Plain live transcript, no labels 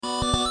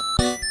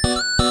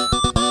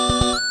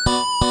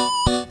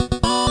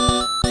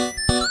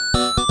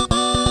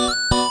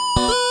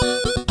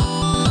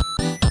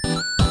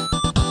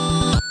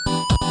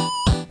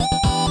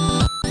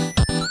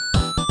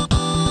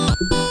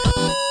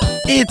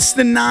It's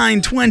the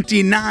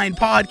 929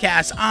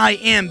 podcast. I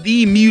am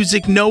the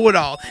music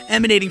know-it-all,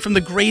 emanating from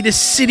the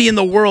greatest city in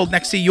the world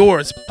next to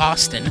yours,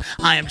 Boston.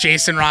 I am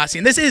Jason Rossi,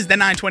 and this is the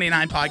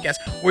 929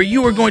 podcast, where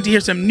you are going to hear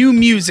some new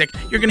music.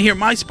 You're going to hear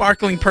my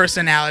sparkling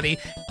personality,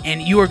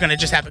 and you are going to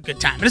just have a good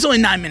time. And it's only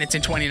 9 minutes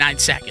and 29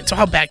 seconds, so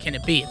how bad can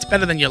it be? It's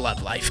better than your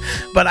love life.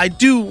 But I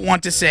do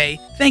want to say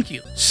thank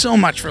you so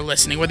much for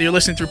listening, whether you're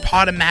listening through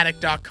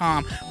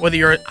Podomatic.com, whether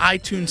you're an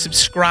iTunes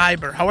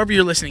subscriber, however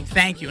you're listening,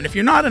 thank you. And if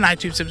you're not an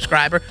iTunes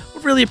subscriber,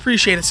 we'd really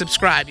appreciate a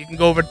subscribe. You can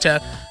go over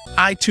to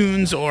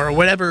iTunes or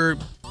whatever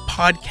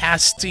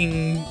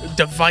podcasting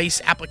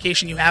device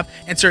application you have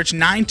and search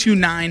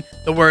 929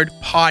 the word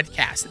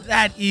podcast.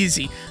 That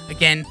easy.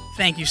 Again,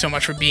 thank you so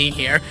much for being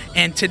here.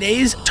 And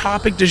today's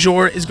topic du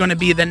jour is going to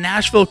be the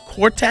Nashville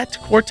Quartet.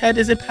 Quartet,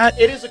 is it, Pat?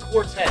 It is a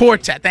quartet.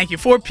 Quartet, thank you.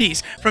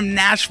 4-piece from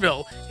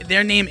Nashville.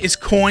 Their name is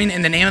Coin,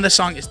 and the name of the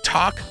song is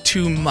Talk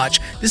Too Much.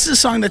 This is a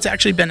song that's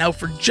actually been out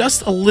for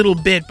just a little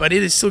bit, but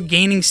it is still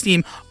gaining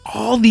steam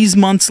all these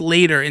months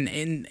later, and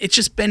it's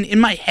just been in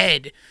my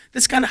head.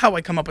 That's kind of how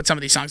I come up with some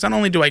of these songs. Not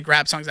only do I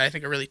grab songs that I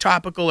think are really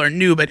topical or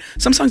new, but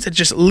some songs that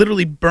just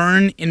literally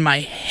burn in my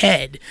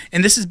head.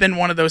 And this has been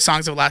one of those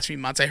songs of the last few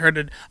months. I heard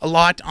it a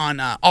lot on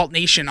Alt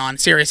Nation on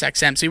Sirius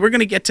XM. So we're going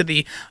to get to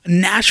the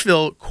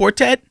Nashville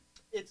Quartet.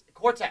 It's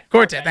Quartet.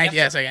 Quartet, thank you.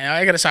 Yes,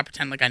 I got to stop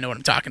pretending like I know what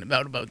I'm talking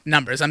about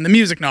numbers. I'm the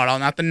music know-it-all,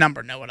 not the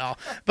number know-it-all.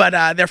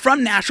 But they're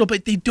from Nashville,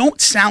 but they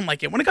don't sound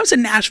like it. When it comes to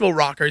Nashville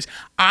rockers,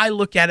 I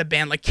look at a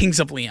band like Kings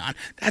of Leon.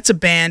 That's a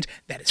band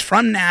that is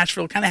from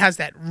Nashville, kind of has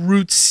that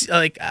roots,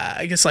 like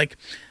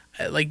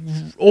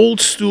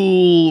old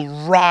school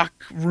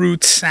rock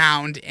roots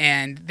sound,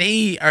 and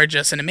they are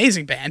just an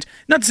amazing band.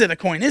 Not to say that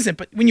Coin isn't,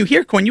 but when you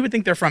hear Coin, you would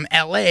think they're from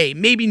LA,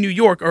 maybe New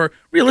York, or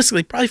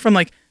realistically, probably from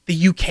like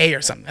the UK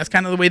or something. That's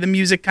kind of the way the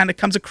music kind of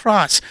comes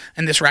across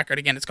in this record.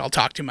 Again, it's called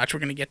Talk Too Much.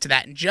 We're going to get to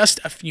that in just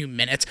a few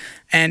minutes.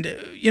 And,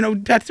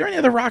 Pat, are there any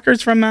other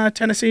rockers from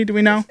Tennessee? Do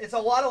we know? It's a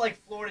lot of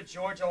like Florida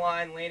Georgia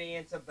line, Lady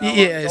Antebellum.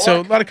 Yeah,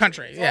 so a lot of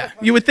country. Yeah,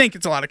 you would think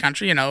it's a lot of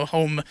country,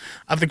 home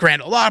of the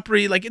Grand Ole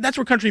Opry. Like, that's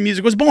where country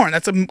music was born.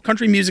 That's a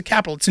country music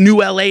capital. It's New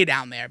LA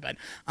down there.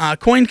 But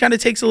Coin kind of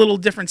takes a little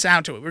different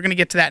sound to it. We're going to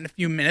get to that in a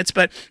few minutes.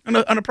 But on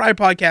a prior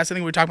podcast, I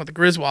think we were talking about the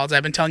Griswolds.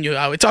 I've been telling you,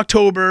 it's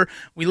October.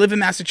 We live in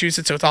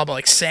Massachusetts, so it's all about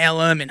like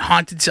Salem and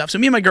haunted stuff. So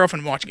me and my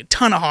girlfriend are watching a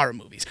ton of horror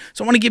movies.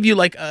 So I want to give you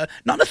like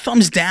not a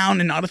thumbs down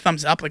and not a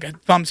thumbs up, like a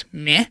thumbs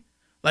meh.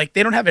 Like,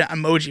 they don't have an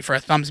emoji for a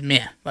thumbs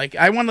meh. Like,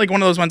 I want like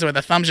one of those ones where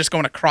the thumb's just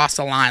going across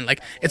the line.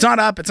 Like, it's not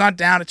up, it's not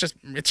down, it's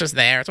just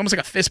there. It's almost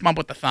like a fist bump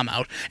with the thumb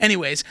out.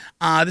 Anyways,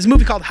 there's a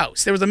movie called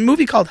House. There was a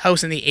movie called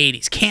House in the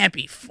 80s.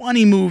 Campy,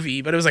 funny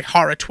movie, but it was like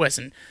horror twist,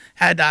 and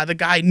had the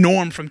guy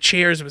Norm from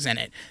Cheers was in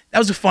it. That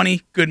was a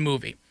funny, good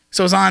movie.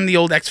 So I was on the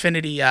old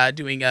Xfinity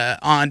doing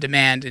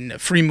on-demand and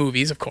free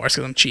movies, of course,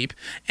 because I'm cheap.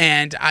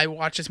 And I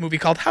watched this movie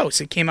called House.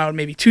 It came out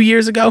maybe 2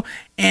 years ago.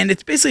 And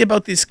it's basically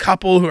about this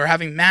couple who are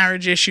having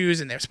marriage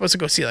issues, and they're supposed to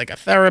go see like a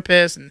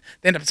therapist. And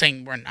they end up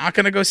saying, we're not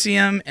going to go see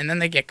him. And then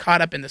they get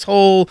caught up in this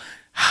whole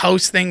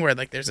house thing where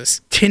like there's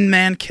this Tin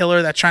Man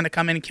killer that's trying to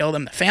come in and kill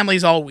them. The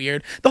family's all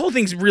weird. The whole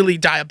thing's really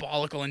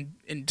diabolical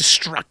and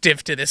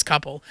destructive to this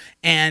couple.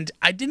 And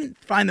I didn't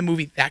find the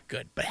movie that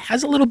good, but it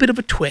has a little bit of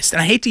a twist.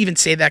 And I hate to even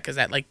say that because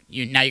that like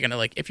now you're gonna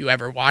like, if you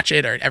ever watch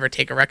it or ever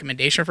take a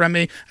recommendation from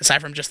me, aside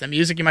from just the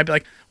music, you might be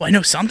like, well, I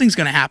know something's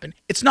gonna happen.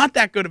 It's not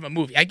that good of a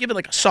movie. I give it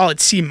like a solid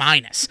C-,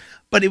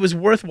 but it was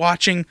worth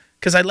watching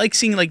because I like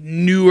seeing like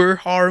newer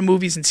horror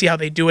movies and see how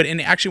they do it. And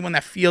actually one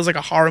that feels like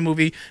a horror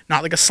movie,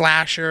 not like a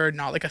slasher,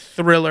 not like a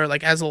thriller,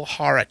 like has a little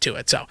horror to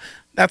it. So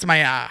that's my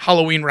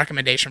Halloween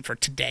recommendation for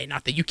today.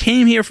 Not that you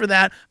came here for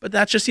that, but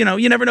that's just, you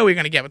never know what you're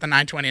going to get with the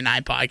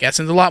 929 podcast.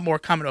 And there's a lot more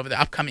coming over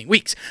the upcoming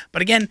weeks.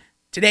 But again,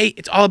 today,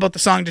 it's all about the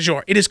song du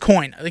jour. It is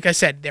Coin. Like I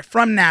said, they're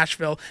from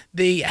Nashville.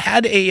 They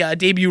had a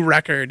debut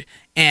record,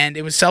 and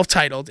it was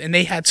self-titled, and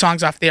they had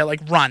songs off there like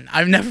Run.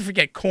 I'll never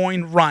forget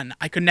Coin, Run.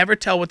 I could never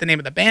tell what the name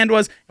of the band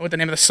was and what the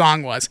name of the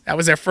song was. That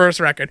was their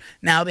first record.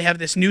 Now they have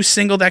this new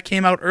single that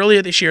came out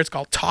earlier this year. It's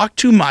called Talk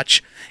Too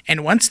Much,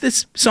 and once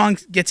this song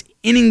gets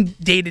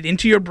inundated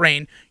into your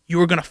brain,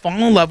 you are going to fall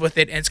in love with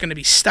it, and it's going to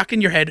be stuck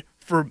in your head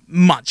for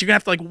months. You're going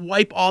to have to like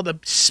wipe all the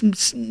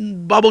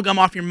bubble gum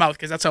off your mouth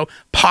because that's how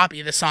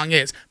poppy this song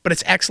is. But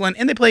it's excellent,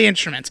 and they play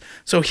instruments.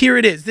 So here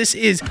it is. This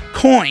is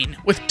Coin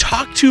with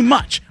Talk Too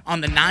Much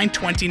on the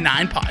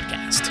 929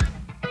 podcast.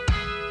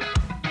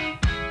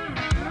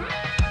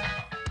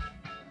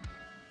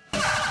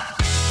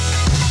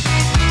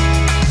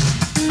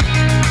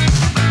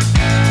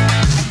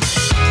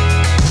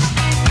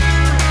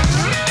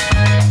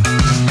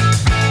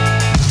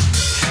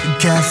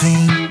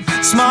 Caffeine,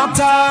 small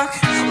talk,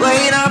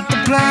 weighing up the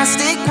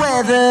plastic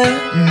weather.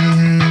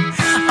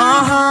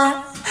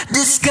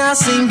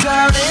 Discussing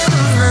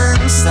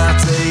deliverance. I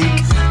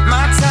take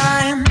my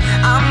time,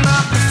 I'm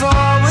not the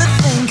forward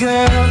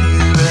thinker.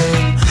 You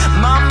read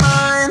my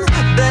mind,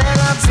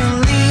 better to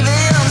leave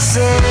it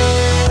unsaid.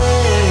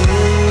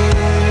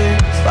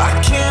 Why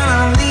can't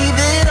I leave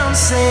it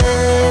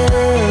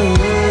unsaid?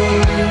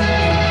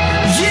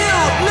 You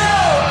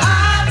know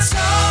I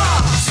told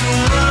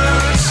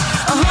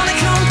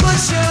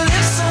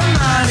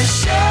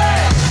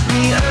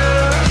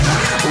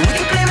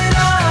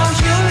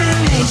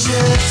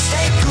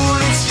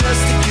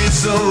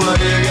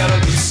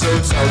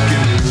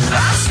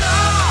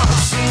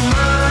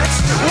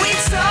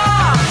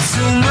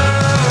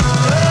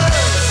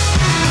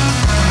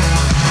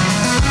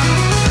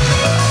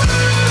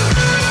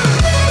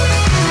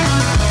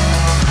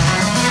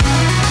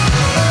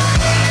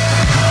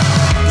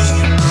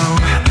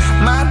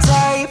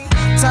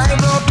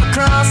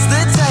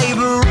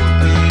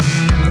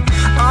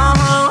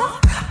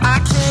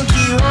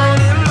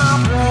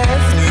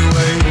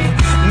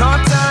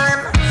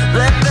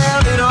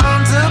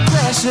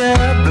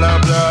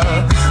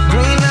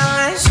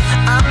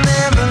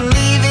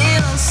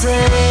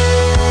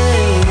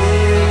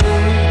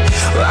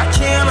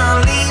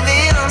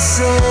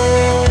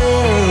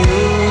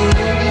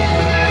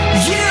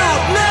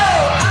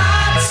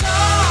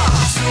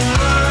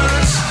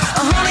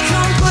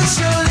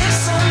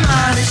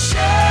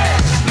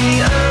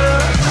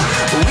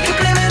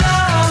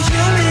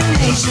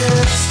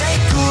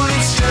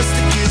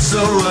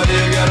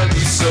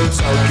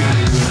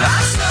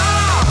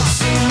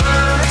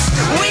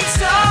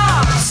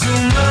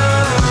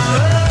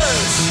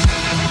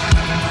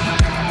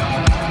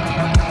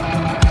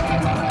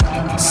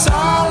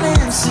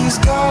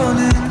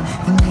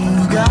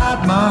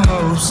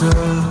closer.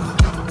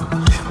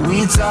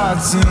 We talk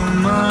too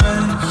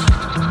much.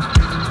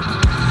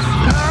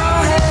 No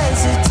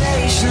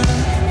hesitation.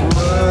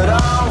 What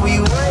are we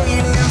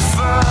waiting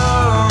for?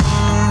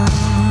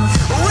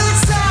 We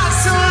talk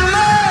too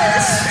much.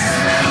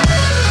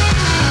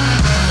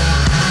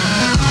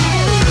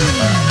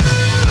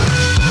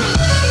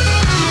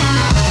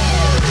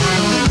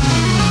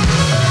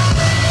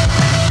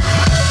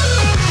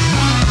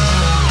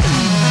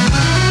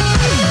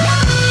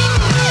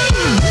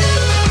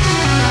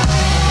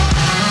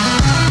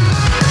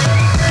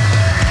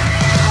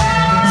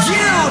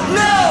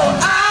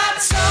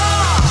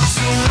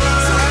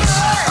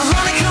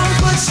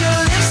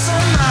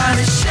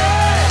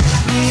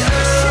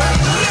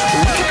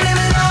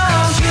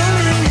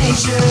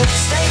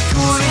 Stay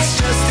cool, it's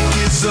just a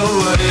kid, so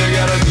why you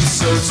gotta be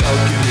so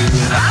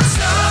talkative? I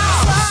talk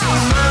too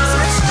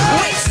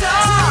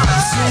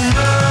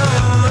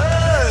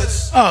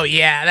much. Oh,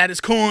 yeah, that is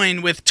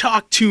Coin with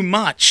Talk Too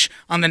Much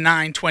on the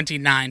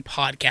 929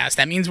 podcast.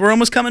 That means we're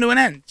almost coming to an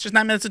end. It's just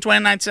 9 minutes and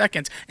 29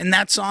 seconds. And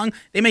that song,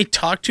 they may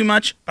talk too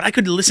much, but I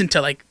could listen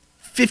to like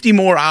 50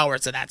 more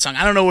hours of that song.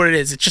 I don't know what it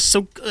is. It's just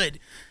so good.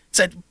 It's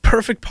that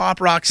perfect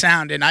pop rock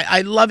sound, and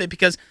I love it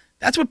because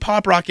that's what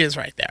pop rock is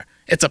right there.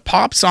 It's a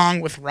pop song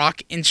with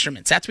rock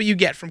instruments. That's what you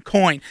get from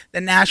Coin,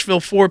 the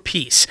Nashville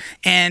four-piece.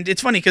 And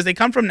it's funny because they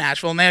come from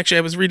Nashville, and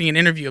I was reading an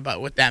interview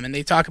with them, and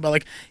they talk about,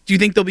 like, do you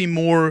think there'll be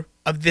more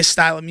of this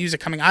style of music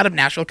coming out of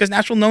Nashville? Because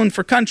Nashville known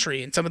for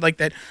country and something like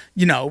that,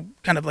 you know,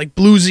 kind of like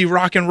bluesy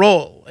rock and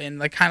roll, and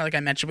like kind of like I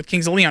mentioned with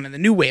Kings of Leon and the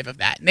new wave of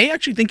that. And they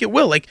actually think it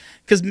will, like,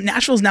 because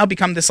Nashville's now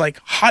become this like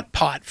hot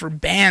pot for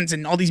bands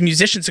and all these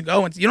musicians to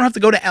go. And you don't have to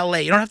go to LA,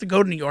 you don't have to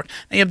go to New York.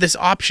 Now you have this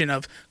option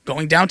of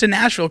going down to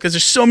Nashville because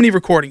there's so many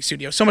recording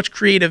studios, so much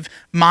creative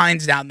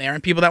minds down there,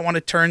 and people that want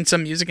to turn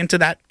some music into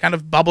that kind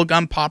of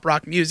bubblegum pop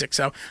rock music.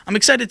 So I'm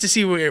excited to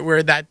see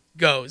where that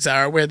goes,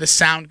 or where the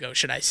sound goes,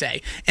 should I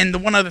say. And the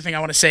one other thing I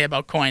want to say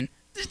about Coin,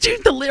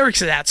 dude, the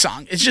lyrics of that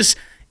song, it's just,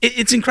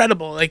 it's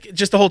incredible. Like,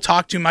 just the whole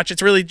talk too much,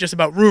 it's really just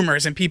about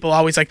rumors and people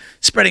always like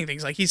spreading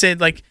things. Like he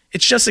said, like,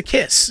 it's just a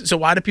kiss, so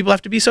why do people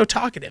have to be so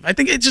talkative? I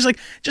think it's just like,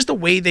 just the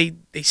way they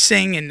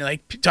sing, and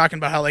like talking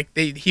about how like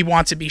he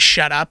wants to be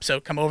shut up, so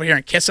come over here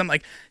and kiss him.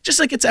 Like,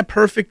 just like it's that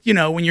perfect, you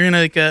know, when you're in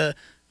like a,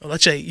 well,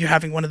 let's say you're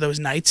having one of those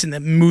nights and the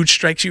mood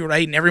strikes you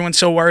right, and everyone's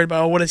so worried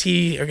about, oh, what is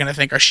he going to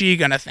think or she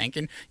going to think?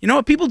 And you know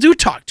what? People do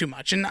talk too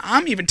much, and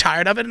I'm even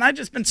tired of it, and I've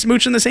just been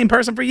smooching the same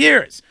person for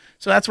years.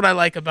 So that's what I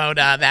like about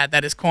that.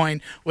 That is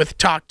Coin with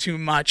Talk Too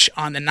Much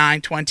on the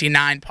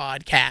 929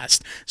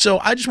 podcast. So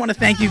I just want to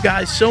thank you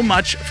guys so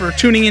much for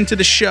tuning into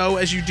the show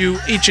as you do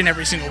each and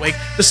every single week.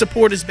 The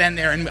support has been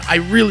there, and I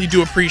really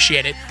do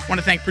appreciate it. I want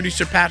to thank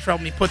producer Pat for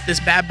helping me put this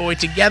bad boy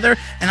together,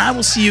 and I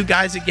will see you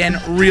guys again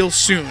real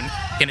soon.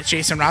 Again, it's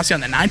Jason Rossi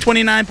on the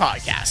 929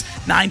 podcast.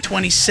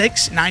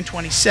 926,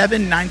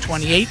 927,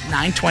 928,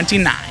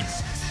 929.